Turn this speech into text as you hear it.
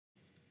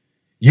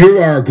You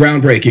are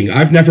groundbreaking.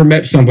 I've never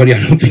met somebody,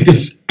 I don't think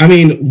this, I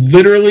mean,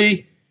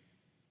 literally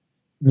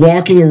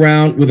walking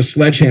around with a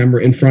sledgehammer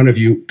in front of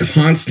you,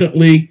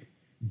 constantly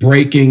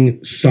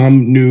breaking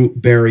some new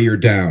barrier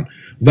down.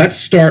 Let's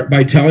start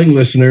by telling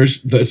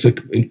listeners that it's an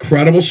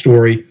incredible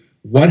story.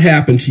 What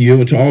happened to you?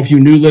 And to all of you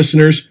new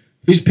listeners,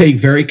 please pay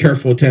very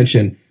careful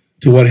attention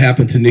to what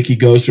happened to Nikki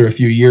Goeser a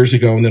few years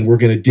ago, and then we're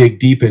going to dig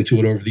deep into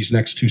it over these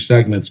next 2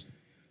 segments.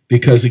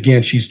 Because,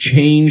 again, she's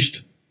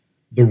changed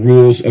the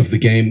rules of the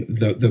game,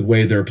 the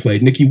way they're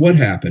played. Nikki, what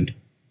happened?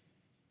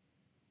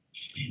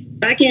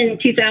 Back in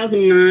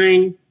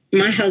 2009,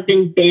 my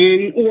husband,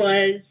 Ben,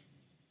 was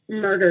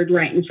murdered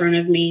right in front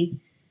of me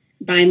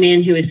by a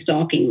man who was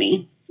stalking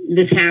me.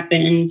 This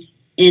happened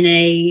in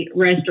a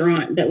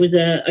restaurant that was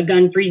a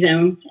gun-free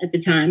zone at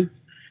the time.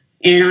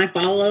 And I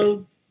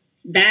followed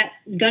that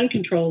gun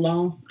control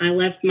law. I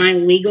left my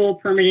legal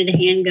permitted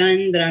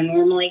handgun that I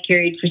normally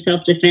carried for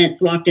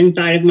self-defense locked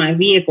inside of my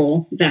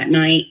vehicle that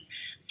night.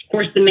 Of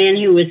course, the man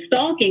who was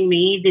stalking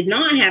me did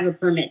not have a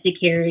permit to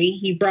carry.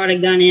 He brought a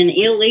gun in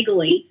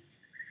illegally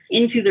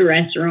into the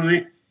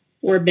restaurant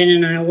where Ben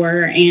and I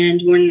were.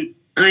 And when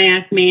I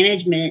asked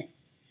management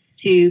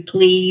to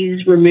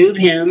please remove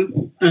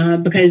him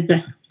because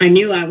I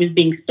knew I was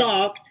being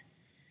stalked,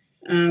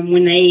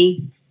 when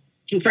they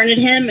confronted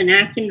him and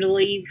asked him to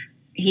leave,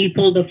 he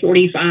pulled a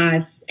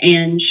 .45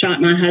 and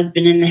shot my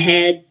husband in the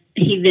head.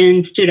 He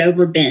then stood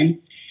over Ben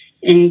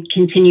and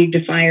continued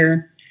to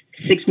fire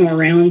 6 more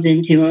rounds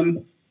into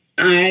him.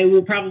 I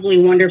will probably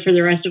wonder for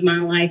the rest of my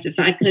life if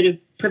I could have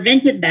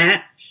prevented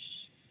that.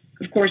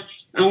 Of course,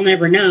 I'll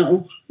never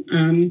know.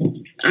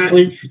 I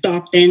was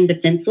stalked and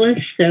defenseless.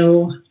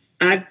 So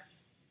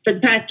for the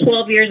past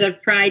 12 years,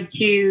 I've tried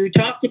to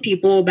talk to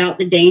people about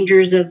the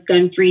dangers of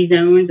gun-free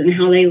zones and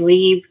how they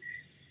leave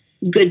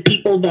good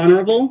people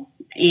vulnerable.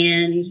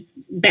 And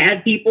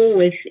bad people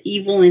with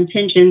evil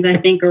intentions, I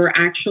think, are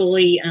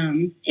actually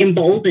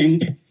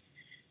emboldened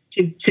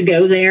to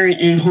go there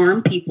and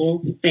harm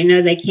people. They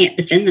know they can't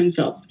defend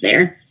themselves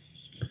there.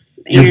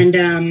 Yeah.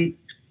 And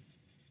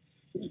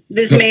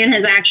this man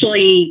has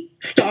actually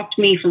stalked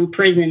me from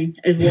prison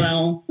as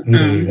well.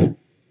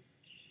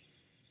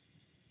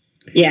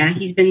 Yeah,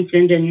 he's been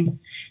sending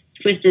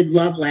twisted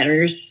love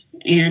letters,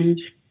 and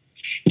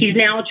he's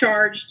now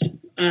charged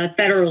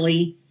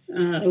federally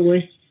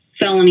with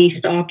felony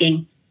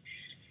stalking.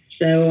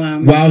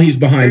 So while he's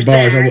behind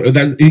bars,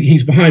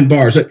 he's behind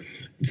bars.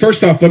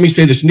 First off, let me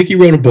say this: Nikki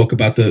wrote a book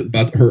about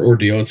her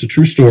ordeal. It's a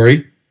true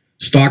story.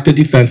 Stalked the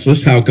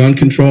Defenseless: How Gun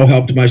Control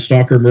Helped My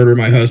Stalker Murder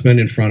My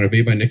Husband in Front of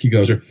Me, by Nikki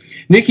Goeser.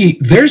 Nikki,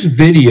 there's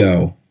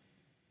video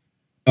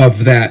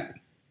of that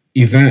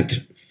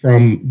event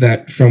from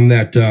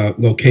that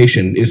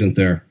location, isn't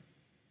there?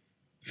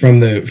 From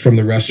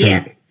the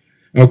restaurant.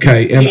 Yeah.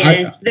 Okay, and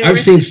yeah, I've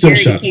seen still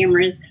shots.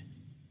 Cameras.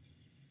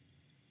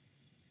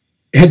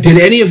 Did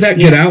any of that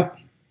get out?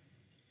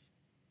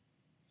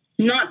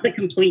 Not the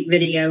complete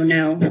video,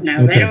 no.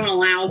 Okay. They don't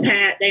allow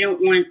that. They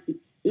don't want,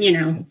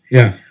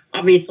 Yeah.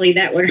 Obviously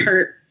that would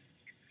hurt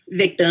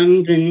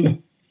victims,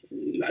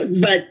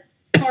 but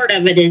part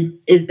of it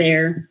is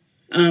there.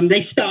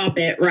 They stop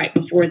it right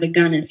before the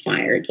gun is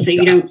fired, so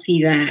you don't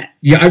see that.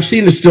 Yeah, I've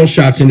seen the still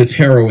shots, and it's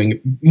harrowing,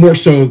 more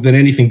so than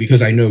anything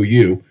because I know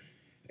you.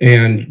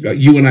 And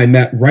you and I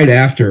met right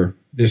after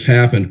this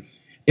happened.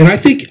 And I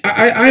think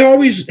I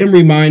always am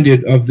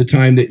reminded of the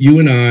time that you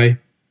and I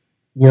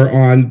were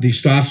on the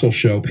Stossel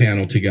Show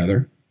panel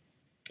together.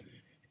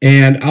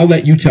 And I'll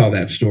let you tell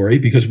that story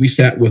because we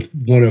sat with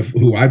one of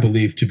who I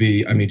believe to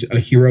be, a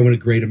hero and a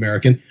great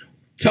American.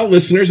 Tell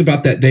listeners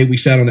about that day we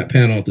sat on that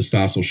panel at the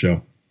Stossel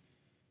Show.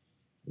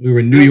 We were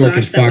in New York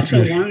and Fox.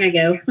 That was so long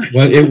ago.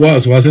 Well, it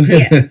was, wasn't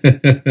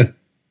it?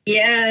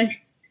 Yeah.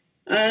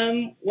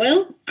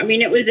 Well,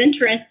 it was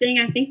interesting.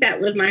 I think that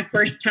was my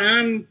first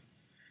time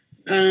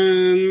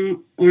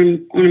on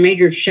a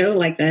major show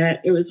like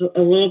that. It was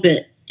a little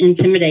bit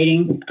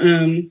intimidating,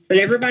 but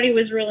everybody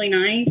was really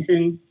nice,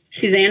 and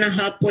Susanna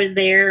Hupp was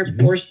there. Of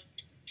course,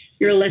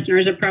 your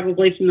listeners are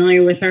probably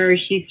familiar with her.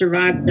 She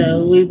survived the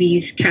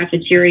Luby's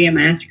Cafeteria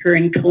Massacre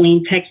in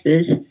Killeen,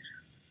 Texas,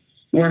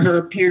 where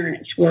her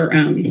parents were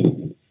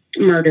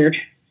murdered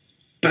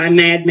by a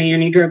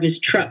madman who drove his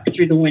truck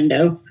through the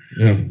window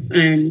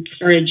and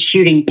started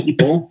shooting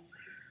people.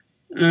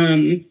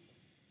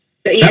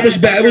 But yeah,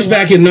 that was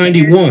back in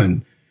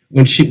 '91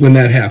 when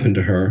that happened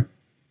to her,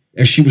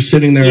 as she was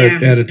sitting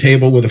there at a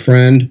table with a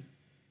friend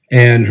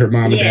and her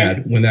mom and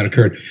dad when that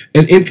occurred.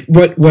 And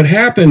what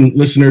happened,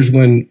 listeners,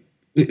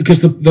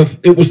 because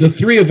it was the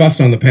 3 of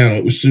us on the panel.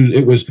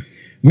 It was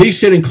me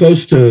sitting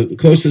closest to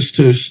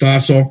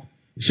Stossel,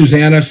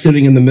 Susanna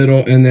sitting in the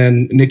middle, and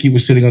then Nikki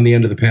was sitting on the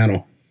end of the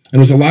panel. And it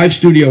was a live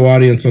studio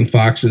audience on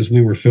Fox as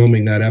we were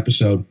filming that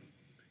episode.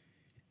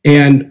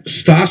 And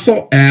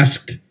Stossel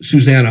asked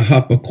Susanna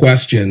Hupp a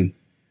question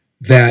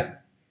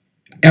that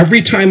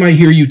every time I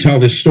hear you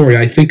tell this story,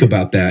 I think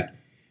about that,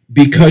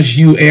 because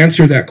you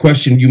answer that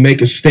question, you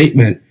make a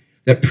statement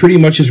that pretty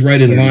much is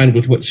right in line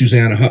with what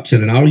Susanna Hupp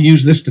said. And I'll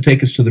use this to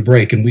take us to the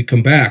break. And we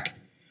come back.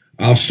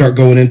 I'll start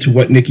going into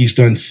what Nikki's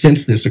done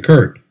since this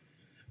occurred.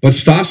 But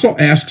Stossel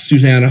asked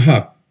Susanna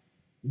Hupp,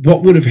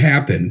 what would have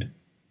happened,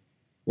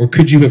 or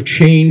could you have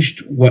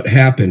changed what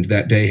happened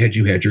that day had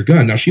you had your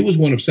gun? Now, she was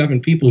one of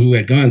 7 people who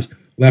had guns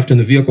left in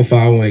the vehicle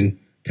following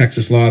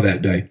Texas law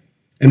that day.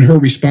 And her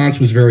response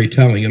was very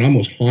telling and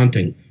almost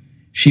haunting.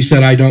 She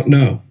said, I don't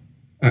know.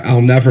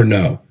 I'll never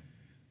know.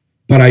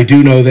 But I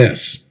do know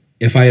this.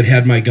 If I had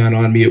had my gun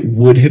on me, it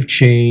would have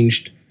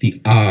changed the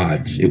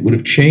odds. It would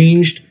have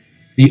changed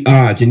the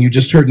odds. And you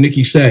just heard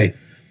Nikki say,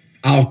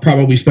 I'll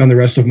probably spend the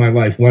rest of my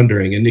life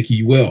wondering. And Nikki,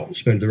 you will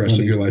spend the rest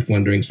of your life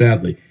wondering,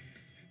 sadly.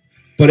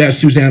 But as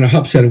Susanna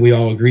Hupp said, and we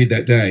all agreed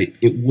that day,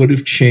 it would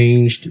have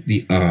changed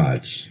the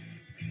odds.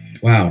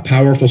 Wow,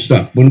 powerful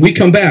stuff. When we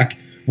come back,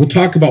 we'll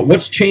talk about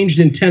what's changed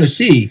in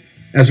Tennessee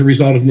as a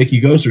result of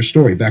Nikki Goeser's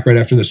story. Back right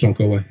after this. Don't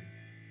go away.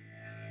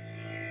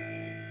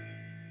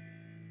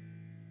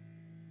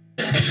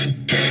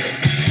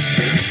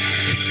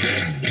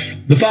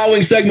 The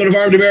following segment of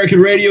Armed American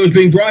Radio is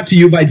being brought to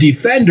you by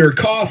Defender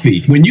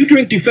Coffee. When you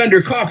drink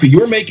Defender Coffee,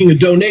 you're making a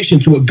donation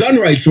to a gun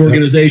rights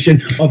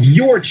organization of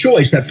your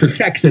choice that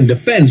protects and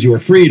defends your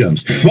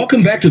freedoms.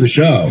 Welcome back to the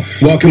show.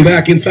 Welcome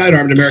back inside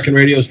Armed American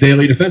Radio's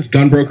Daily Defense,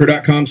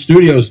 gunbroker.com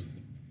studios.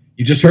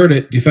 You just heard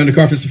it, Defender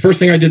Coffee. It's the first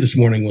thing I did this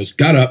morning was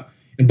got up.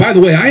 And by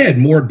the way, I had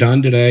more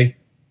done today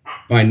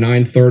by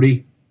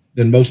 9:30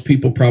 than most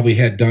people probably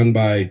had done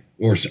by,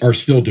 or are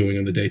still doing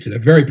in the day today.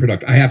 Very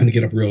productive. I happened to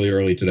get up really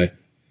early today.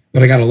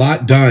 But I got a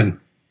lot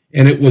done,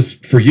 and it was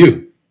for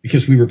you,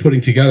 because I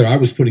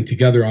was putting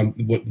together on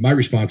what my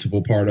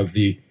responsible part of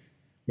the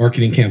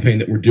marketing campaign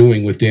that we're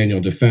doing with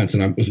Daniel Defense,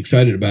 and I was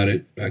excited about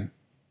it. I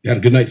had a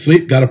good night's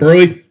sleep, got up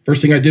early.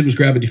 First thing I did was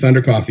grab a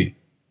Defender Coffee.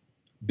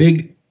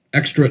 Big,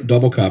 extra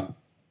double cup.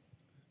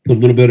 Put a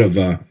little bit of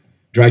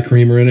dry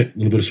creamer in it, a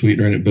little bit of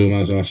sweetener in it. Boom, I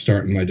was off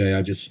starting my day.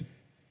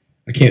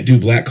 I can't do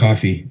black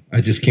coffee.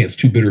 I just can't. It's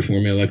too bitter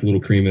for me. I like a little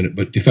cream in it.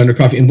 But Defender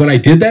Coffee, and when I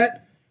did that,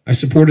 I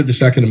supported the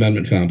Second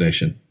Amendment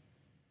Foundation.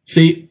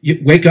 See,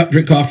 you wake up,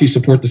 drink coffee,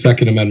 support the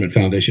Second Amendment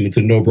Foundation. It's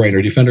a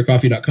no-brainer.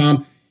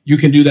 DefenderCoffee.com. You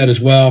can do that as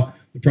well.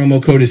 The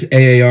promo code is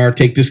AAR.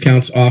 Take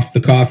discounts off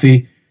the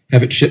coffee.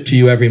 Have it shipped to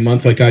you every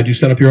month like I do.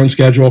 Set up your own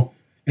schedule,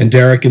 and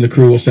Derek and the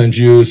crew will send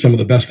you some of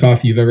the best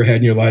coffee you've ever had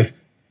in your life.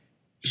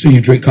 So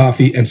you drink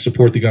coffee and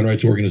support the gun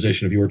rights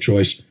organization of your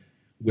choice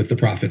with the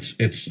profits.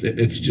 It's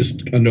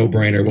just a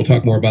no-brainer. We'll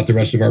talk more about the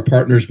rest of our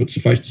partners, but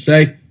suffice to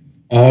say,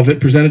 all of it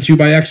presented to you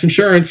by X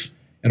Insurance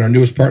and our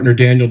newest partner,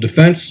 Daniel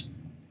Defense.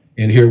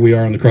 And here we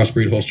are on the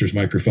Crossbreed Holsters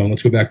microphone.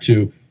 Let's go back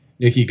to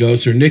Nikki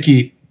Goeser.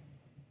 Nikki,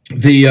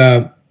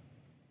 the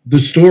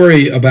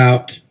story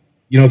about,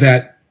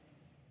 that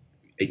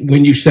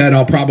when you said,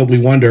 I'll probably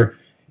wonder,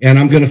 and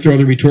I'm going to throw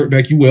the retort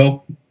back, you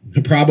will.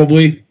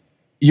 Probably,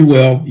 you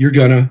will. You're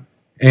going to.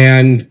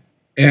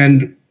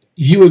 And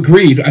you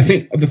agreed. I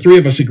think the three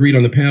of us agreed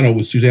on the panel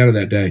with Susanna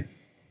that day.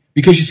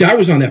 Because you see, I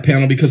was on that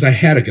panel because I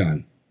had a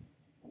gun.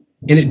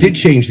 And it did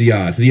change the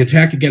odds. The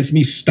attack against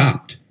me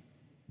stopped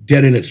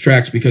dead in its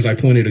tracks because I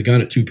pointed a gun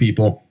at 2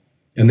 people,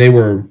 and they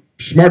were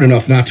smart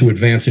enough not to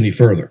advance any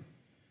further.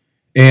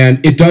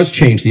 And it does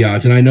change the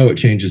odds, and I know it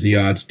changes the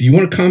odds. Do you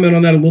want to comment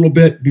on that a little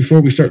bit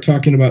before we start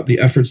talking about the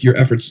efforts, your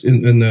efforts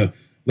in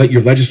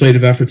your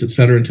legislative efforts, et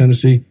cetera, in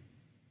Tennessee?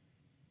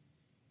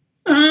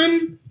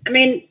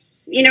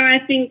 I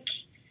think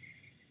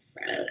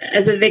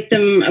as a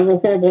victim of a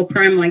horrible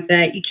crime like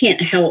that, you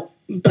can't help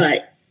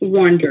but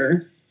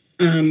wonder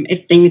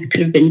if things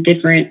could have been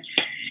different.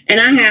 And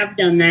I have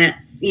done that,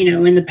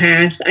 in the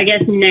past. I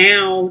guess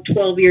now,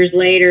 12 years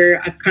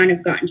later, I've kind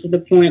of gotten to the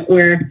point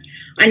where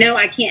I know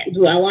I can't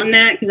dwell on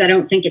that because I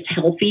don't think it's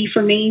healthy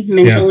for me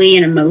mentally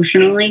and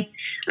emotionally.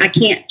 I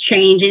can't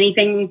change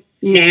anything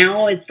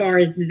now as far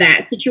as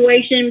that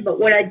situation. But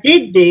what I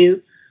did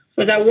do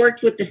was I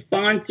worked with the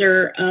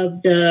sponsor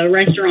of the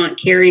restaurant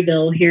carry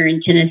bill here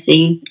in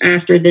Tennessee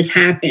after this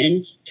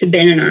happened to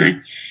Ben and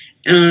I.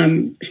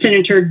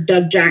 Senator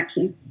Doug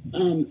Jackson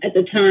at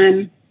the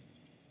time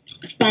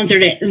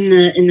sponsored it in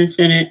the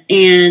Senate,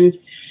 and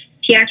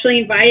he actually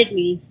invited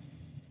me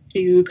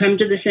to come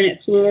to the Senate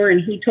floor,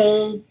 and he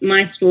told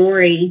my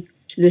story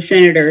to the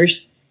senators,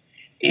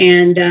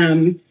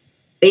 and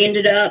they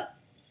ended up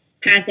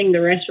passing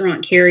the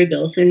restaurant carry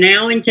bill. So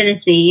now in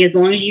Tennessee, as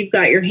long as you've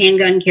got your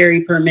handgun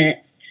carry permit,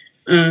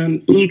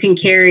 you can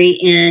carry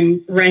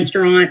in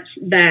restaurants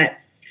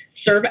that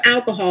serve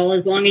alcohol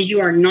as long as you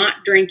are not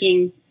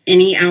drinking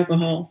any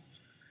alcohol.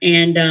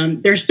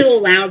 And they're still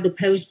allowed to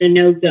post a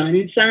no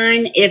gun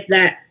sign if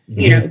that,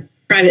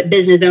 private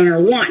business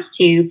owner wants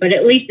to, but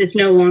at least it's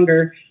no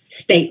longer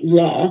state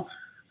law.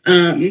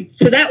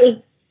 So that was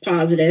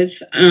positive.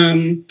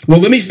 Well,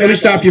 let me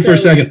stop you for a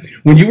second.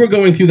 When you were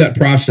going through that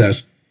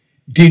process,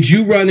 did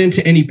you run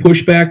into any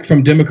pushback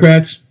from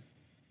Democrats?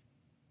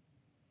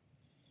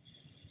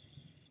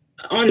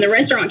 On the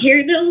restaurant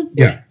carry bill?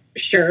 Yeah.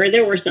 Sure,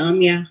 there were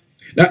some, yeah.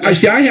 Now,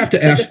 I have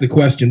to ask the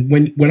question,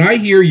 when I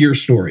hear your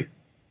story,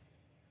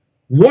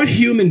 what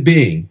human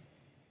being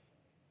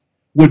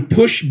would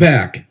push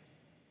back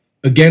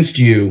against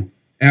you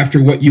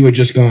after what you had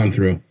just gone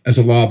through as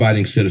a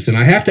law-abiding citizen?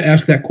 I have to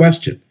ask that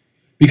question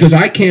because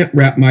I can't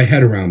wrap my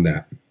head around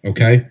that,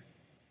 okay?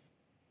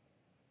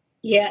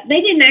 Yeah,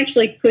 they didn't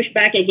actually push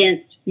back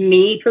against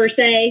me per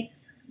se.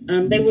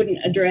 They wouldn't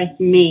address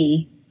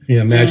me.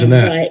 Yeah, imagine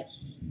that.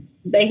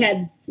 But they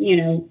had,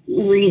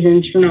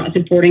 reasons for not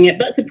supporting it.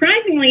 But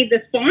surprisingly,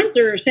 the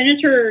sponsor,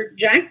 Senator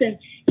Jackson,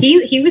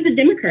 he was a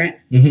Democrat,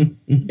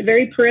 a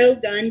very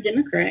pro-gun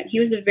Democrat. He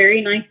was a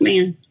very nice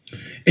man.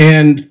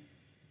 And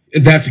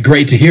that's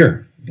great to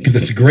hear.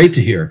 That's great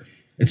to hear.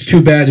 It's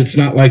too bad it's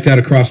not like that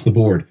across the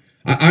board.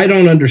 I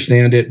don't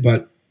understand it,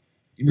 but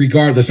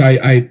regardless,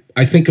 I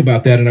think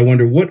about that and I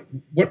wonder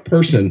what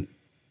person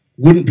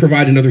wouldn't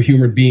provide another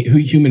human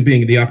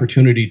being the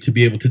opportunity to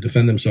be able to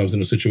defend themselves in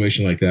a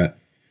situation like that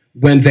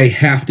when they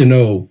have to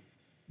know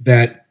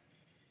that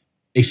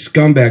a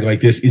scumbag like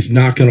this is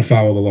not going to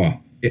follow the law.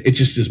 It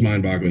just is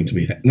mind-boggling to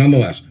me.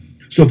 Nonetheless,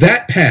 so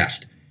that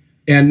passed.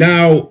 And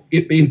now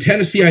in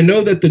Tennessee, I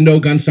know that the no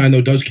gun sign,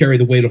 though, does carry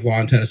the weight of law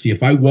in Tennessee.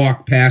 If I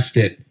walk past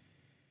it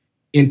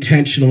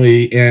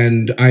intentionally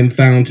and I'm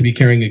found to be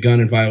carrying a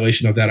gun in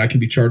violation of that, I can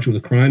be charged with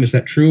a crime. Is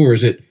that true, or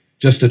is it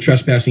just a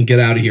trespassing, get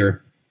out of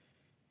here?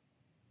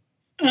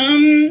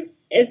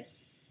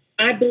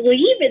 I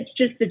believe it's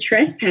just the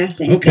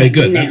trespassing. Okay,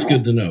 good. That's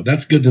good to know.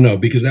 That's good to know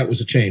because that was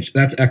a change.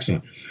 That's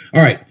excellent.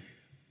 All right.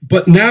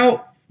 But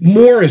now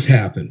more has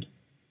happened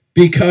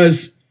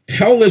because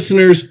tell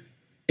listeners,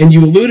 and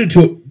you alluded to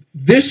it,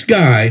 this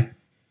guy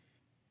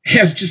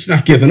has just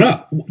not given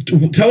up.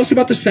 Tell us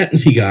about the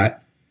sentence he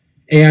got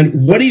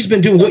and what he's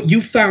been doing, what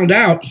you found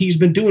out he's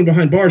been doing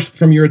behind bars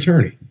from your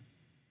attorney.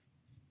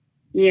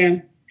 Yeah.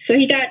 So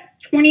he got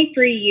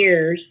 23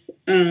 years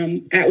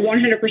at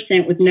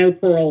 100% with no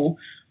parole,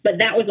 but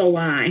that was a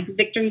lie.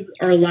 Victims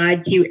are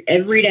lied to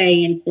every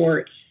day in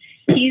courts.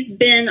 He's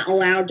been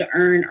allowed to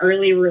earn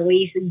early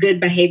release good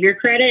behavior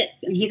credits,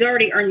 and he's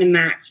already earned the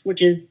max,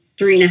 which is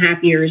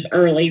 3.5 years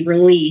early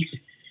release.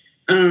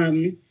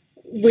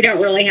 We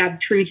don't really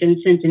have truth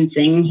in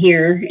sentencing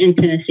here in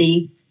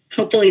Tennessee.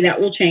 Hopefully that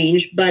will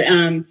change, but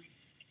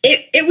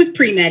it was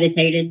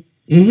premeditated.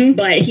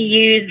 But he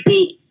used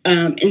the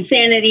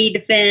insanity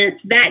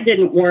defense. That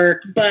didn't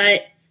work,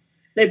 but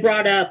they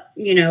brought up,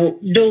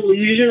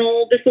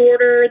 delusional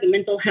disorder. The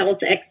mental health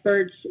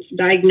experts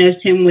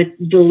diagnosed him with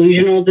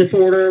delusional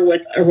disorder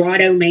with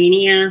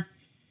erotomania.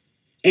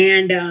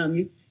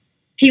 And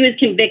he was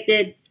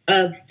convicted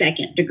of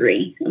second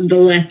degree, the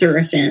lesser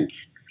offense.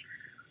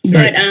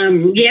 But,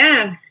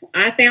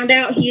 I found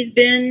out he's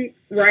been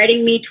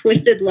writing me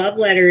twisted love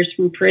letters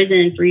from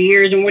prison for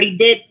years. And what he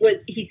did was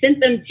he sent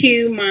them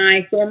to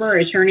my former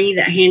attorney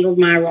that handled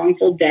my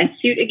wrongful death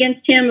suit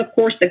against him. Of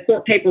course, the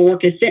court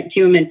paperwork is sent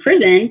to him in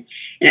prison,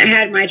 and it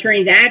had my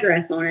attorney's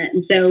address on it.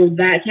 And so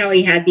that's how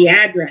he had the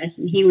address.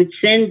 And he would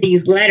send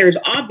these letters,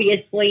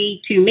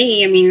 obviously, to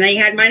me. I mean, they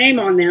had my name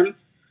on them.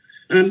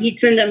 He'd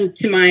send them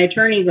to my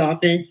attorney's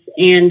office.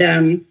 And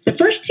the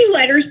first 2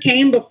 letters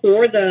came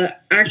before the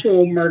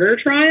actual murder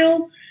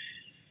trial.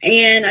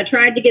 And I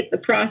tried to get the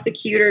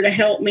prosecutor to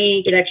help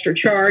me get extra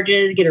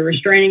charges, get a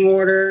restraining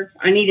order.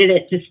 I needed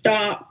it to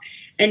stop,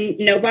 and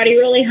nobody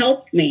really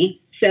helped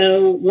me.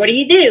 So what do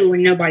you do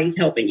when nobody's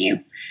helping you?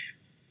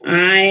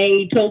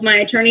 I told my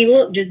attorney,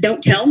 look, just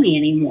don't tell me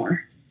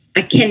anymore.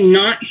 I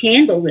cannot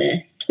handle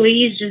this.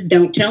 Please just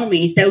don't tell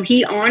me. So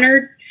he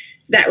honored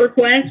that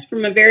request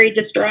from a very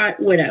distraught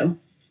widow,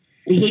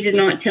 and he did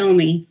not tell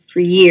me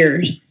for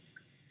years.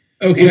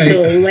 Okay.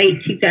 Until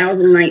late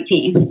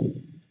 2019.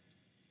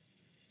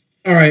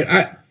 All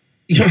right.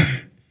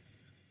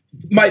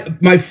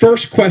 My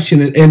first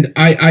question, and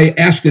I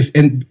ask this,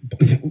 and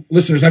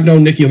listeners, I've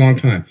known Nikki a long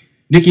time.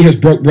 Nikki has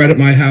broke bread at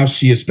my house.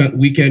 She has spent the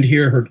weekend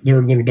here. Her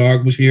little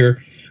dog was here.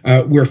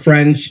 We're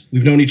friends.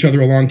 We've known each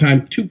other a long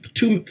time. Two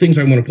things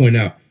I want to point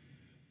out.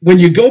 When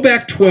you go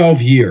back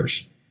 12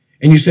 years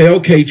and you say,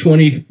 okay,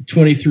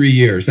 23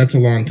 years, that's a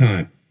long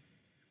time.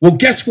 Well,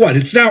 guess what?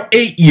 It's now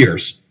 8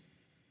 years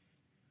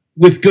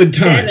with good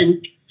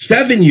time.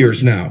 7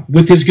 years now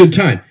with his good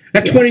time.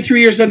 That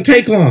 23 years doesn't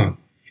take long.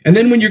 And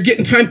then when you're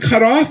getting time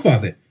cut off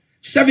of it,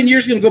 7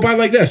 years is going to go by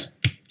like this,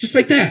 just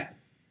like that.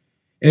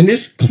 And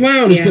this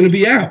clown is going to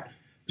be out.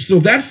 So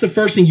that's the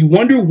first thing. You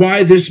wonder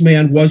why this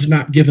man was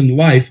not given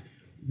life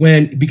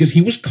because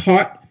he was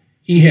caught.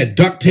 He had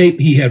duct tape.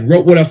 He had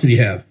rope. What else did he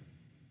have?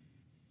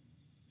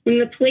 When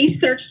the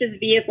police searched his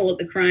vehicle at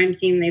the crime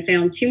scene, they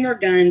found 2 more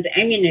guns,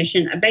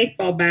 ammunition, a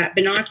baseball bat,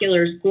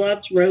 binoculars,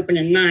 gloves, rope, and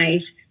a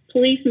knife.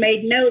 Police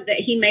made note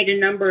that he made a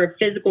number of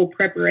physical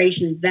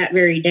preparations that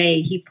very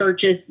day. He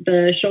purchased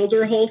the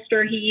shoulder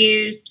holster he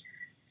used,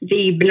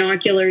 the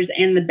binoculars,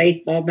 and the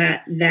baseball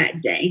bat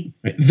that day.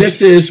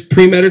 This is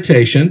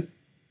premeditation,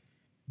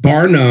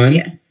 bar none.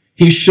 Yes.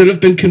 He should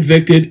have been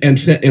convicted and,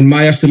 in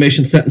my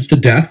estimation, sentenced to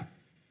death.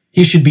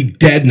 He should be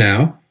dead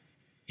now.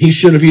 He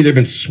should have either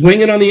been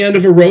swinging on the end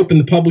of a rope in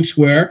the public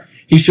square,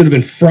 he should have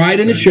been fried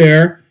in the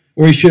chair,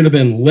 or he should have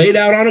been laid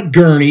out on a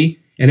gurney,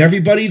 and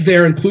everybody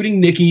there,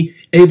 including Nikki,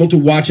 able to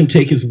watch him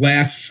take his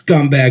last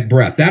scumbag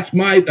breath. That's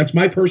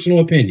my personal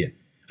opinion.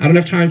 I don't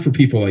have time for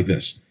people like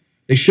this.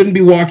 They shouldn't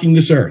be walking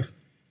this earth.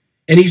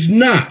 And he's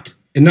not.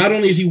 And not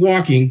only is he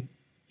walking,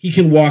 he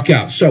can walk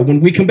out. So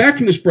when we come back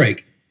from this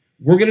break,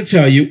 we're going to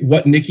tell you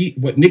what Nikki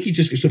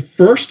just, it's the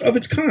first of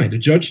its kind. A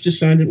judge just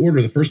signed an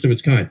order, the first of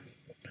its kind.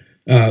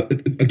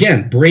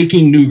 Again,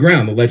 breaking new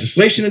ground. The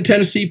legislation in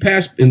Tennessee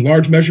passed in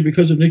large measure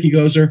because of Nikki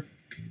Goeser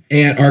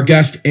and our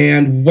guest.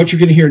 And what you're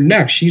going to hear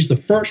next, she's the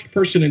first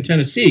person in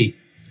Tennessee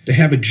to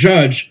have a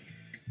judge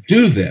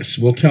do this.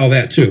 We'll tell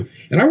that too.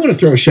 And I want to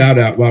throw a shout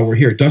out while we're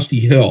here.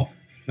 Dusty Hill,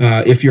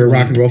 if you're a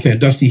rock and roll fan,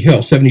 Dusty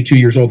Hill, 72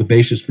 years old, the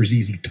bassist for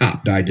ZZ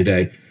Top, died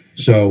today.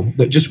 So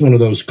just one of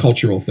those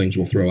cultural things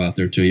we'll throw out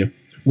there to you.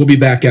 We'll be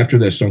back after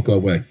this. Don't go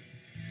away.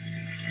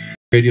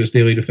 Radio's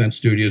Daily Defense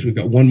Studios. We've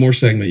got one more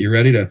segment. You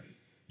ready to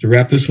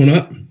wrap this one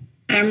up?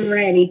 I'm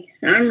ready.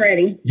 I'm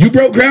ready. You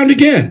broke ground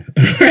again.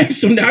 All right.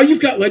 So now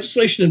you've got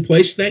legislation in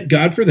place. Thank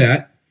God for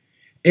that.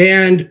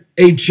 And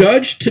a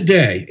judge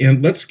today,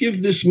 and let's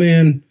give this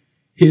man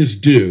his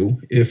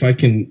due, if I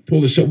can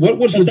pull this up. What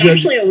was the judge?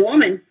 Actually a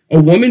woman. A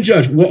woman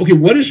judge. Well, okay,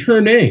 what is her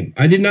name?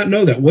 I did not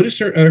know that. What is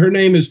her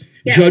name is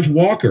Judge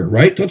Walker,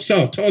 right? Let's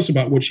tell us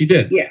about what she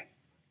did. Yeah.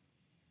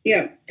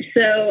 Yeah.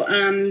 So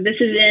this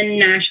is in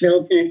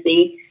Nashville,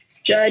 Tennessee.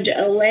 Judge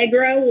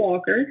Allegra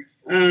Walker.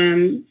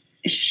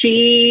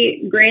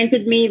 She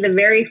granted me the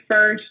very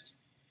first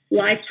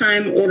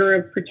lifetime order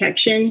of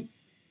protection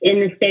in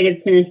the state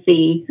of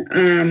Tennessee.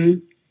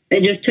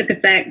 It just took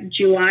effect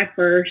July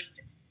 1st,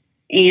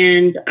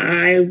 and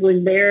I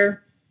was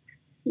there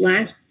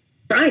last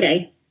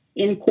Friday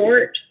in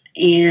court,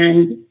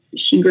 and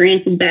she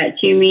granted that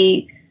to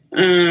me.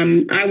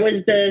 I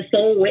was the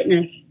sole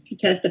witness to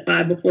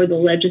testify before the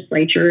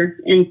legislature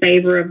in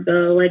favor of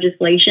the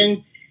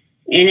legislation,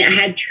 and it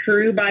had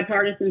true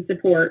bipartisan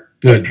support.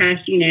 Good. It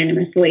passed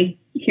unanimously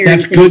here.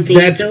 That's in Tennessee. good.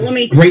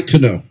 That's great to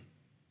know.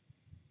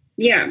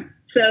 Yeah.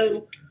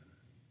 So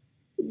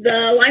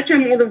the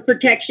lifetime order of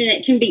protection,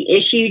 it can be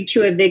issued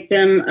to a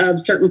victim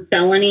of certain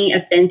felony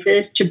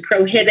offenses to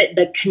prohibit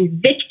the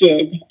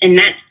convicted, and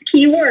that's the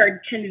key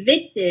word,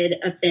 convicted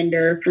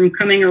offender from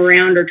coming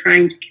around or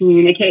trying to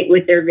communicate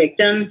with their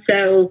victim.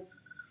 So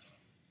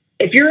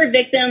if you're a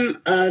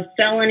victim of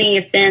felony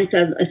offense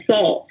of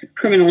assault,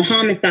 criminal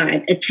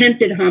homicide,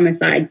 attempted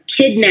homicide,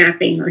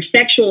 kidnapping, or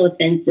sexual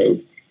offenses,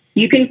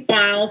 you can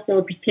file for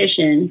a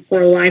petition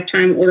for a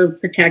lifetime order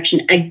of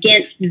protection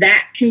against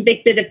that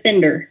convicted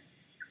offender.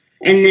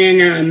 And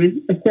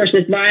then, of course,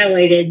 if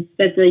violated,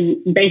 that's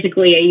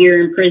basically a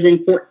year in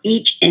prison for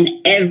each and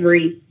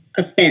every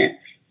offense.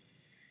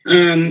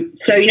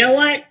 So you know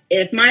what?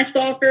 If my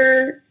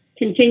stalker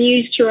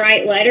continues to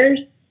write letters,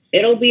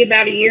 it'll be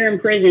about a year in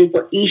prison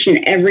for each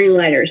and every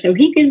letter. So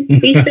he could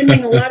be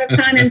spending a lot of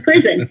time in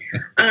prison.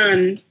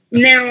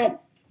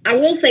 Now, I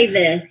will say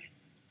this.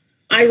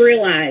 I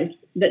realize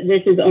that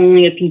this is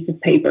only a piece of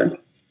paper.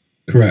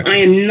 Correct. I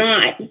am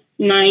not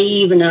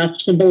naive enough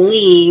to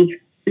believe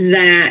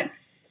that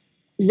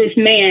this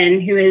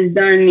man who has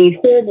done these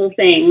horrible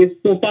things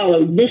will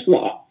follow this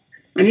law.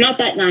 I'm not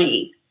that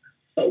naive.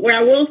 But what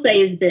I will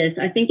say is this.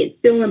 I think it's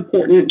still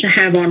important to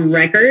have on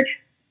record,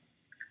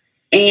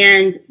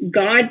 and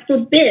God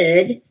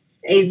forbid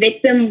a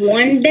victim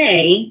one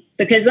day,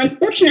 because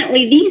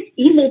unfortunately these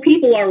evil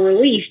people are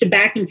released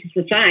back into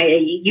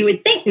society. You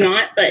would think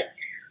not, but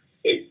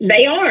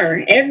they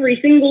are. Every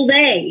single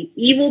day,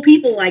 evil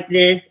people like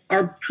this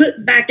are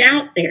put back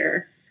out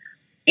there.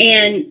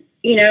 And,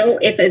 you know,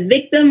 if a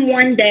victim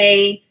one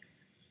day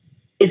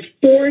is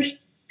forced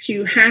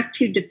to have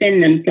to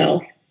defend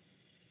themselves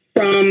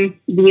from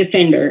the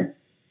offender,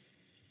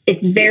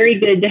 it's very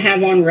good to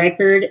have on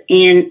record,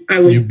 and I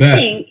would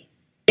think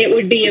it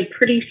would be a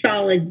pretty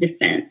solid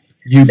defense.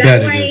 You that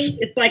bet way, it is.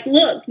 It's like,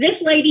 look, this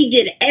lady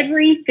did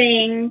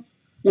everything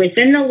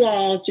within the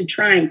law to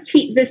try and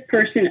keep this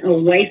person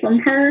away from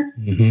her.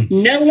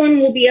 Mm-hmm. No one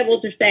will be able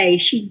to say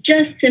she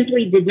just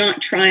simply did not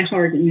try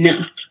hard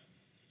enough.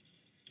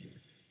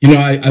 You know,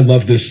 I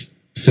love this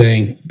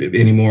saying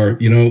anymore.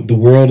 You know, the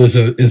world is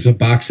a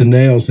box of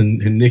nails, and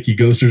Nikki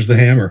Goeser's the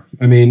hammer.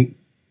 I mean,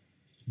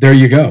 there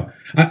you go.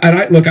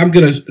 Look, I'm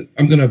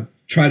gonna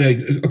try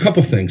to a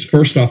couple things.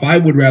 First off, I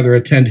would rather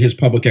attend his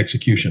public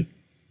execution.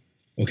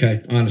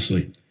 Okay,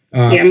 honestly.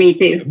 Yeah, me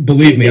too.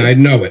 Believe me, I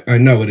know it.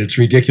 It's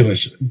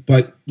ridiculous,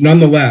 but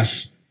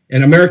nonetheless,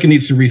 and America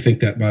needs to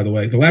rethink that. By the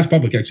way, the last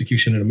public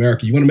execution in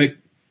America. You want to make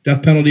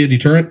death penalty a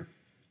deterrent?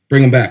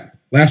 Bring them back.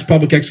 Last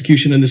public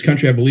execution in this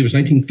country, I believe, was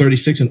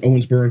 1936 in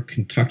Owensboro,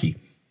 Kentucky.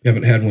 We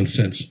haven't had one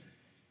since.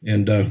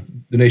 And the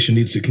nation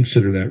needs to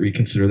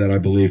reconsider that, I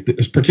believe,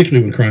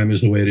 particularly when crime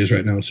is the way it is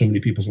right now and so many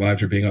people's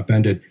lives are being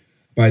upended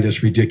by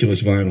this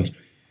ridiculous violence.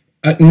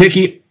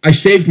 Nikki, I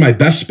saved my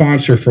best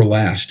sponsor for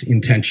last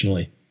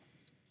intentionally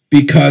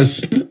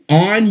because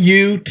on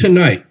you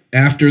tonight,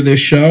 after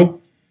this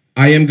show,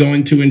 I am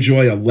going to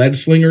enjoy a Lead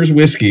Slingers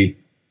whiskey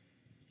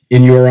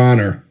in your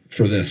honor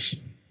for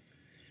this.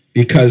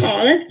 Because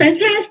that's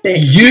fantastic.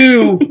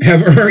 You've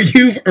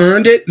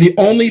earned it. The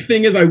only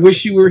thing is I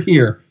wish you were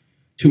here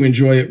to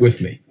enjoy it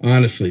with me,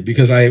 honestly,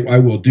 because I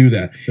will do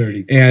that.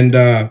 30. And,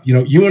 you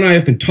know, you and I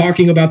have been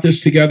talking about this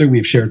together.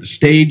 We've shared the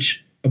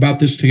stage about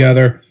this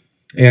together,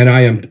 and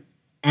I am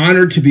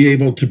honored to be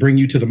able to bring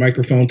you to the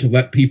microphone to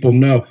let people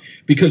know,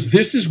 because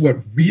this is what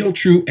real,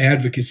 true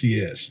advocacy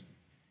is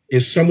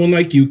someone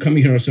like you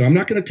coming here and saying, I'm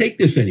not going to take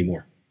this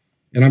anymore,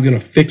 and I'm going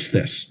to fix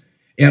this.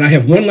 And I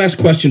have one last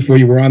question for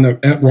you. We're on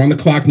the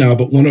clock now,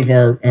 but one of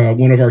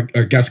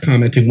our guests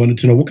commenting wanted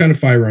to know, what kind of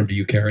firearm do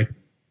you carry?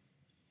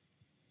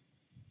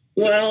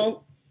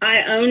 Well,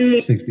 I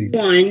own 60.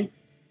 one,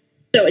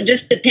 so it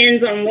just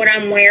depends on what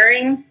I'm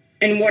wearing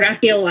and what I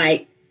feel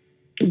like.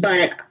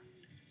 But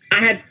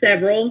I have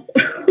several.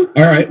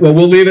 All right. Well,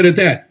 we'll leave it at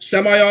that.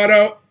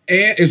 Semi-auto,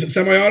 and is it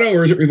semi-auto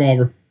or is it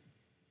revolver?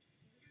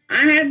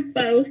 I have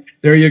both.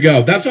 There you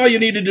go. That's all you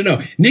needed to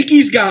know.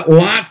 Nikki's got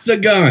lots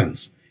of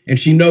guns, and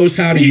she knows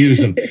how to use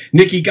them.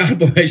 Nikki, God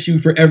bless you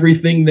for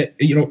everything that,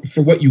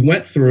 for what you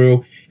went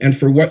through and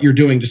for what you're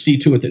doing to see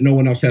to it that no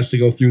one else has to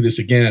go through this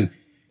again.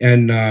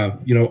 And,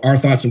 our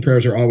thoughts and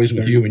prayers are always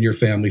with you and your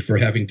family for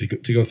having to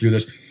go through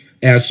this.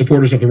 As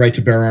supporters of the right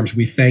to bear arms,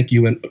 we thank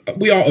you, and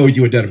we all owe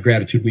you a debt of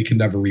gratitude we can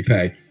never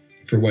repay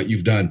for what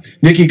you've done.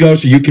 Nikki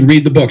Goeser, you can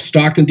read the book,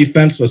 Stalked and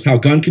Defenseless, How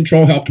Gun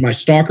Control Helped My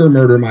Stalker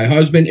Murder My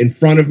Husband in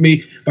Front of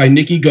Me by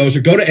Nikki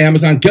Goeser. Go to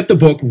Amazon, get the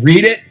book,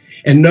 read it,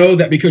 and know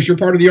that because you're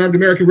part of the Armed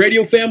American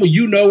Radio family,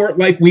 you know her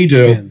like we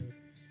do.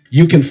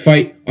 You can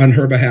fight on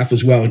her behalf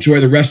as well. Enjoy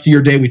the rest of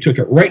your day. We took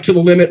it right to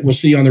the limit. We'll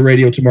see you on the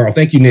radio tomorrow.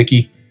 Thank you,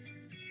 Nikki.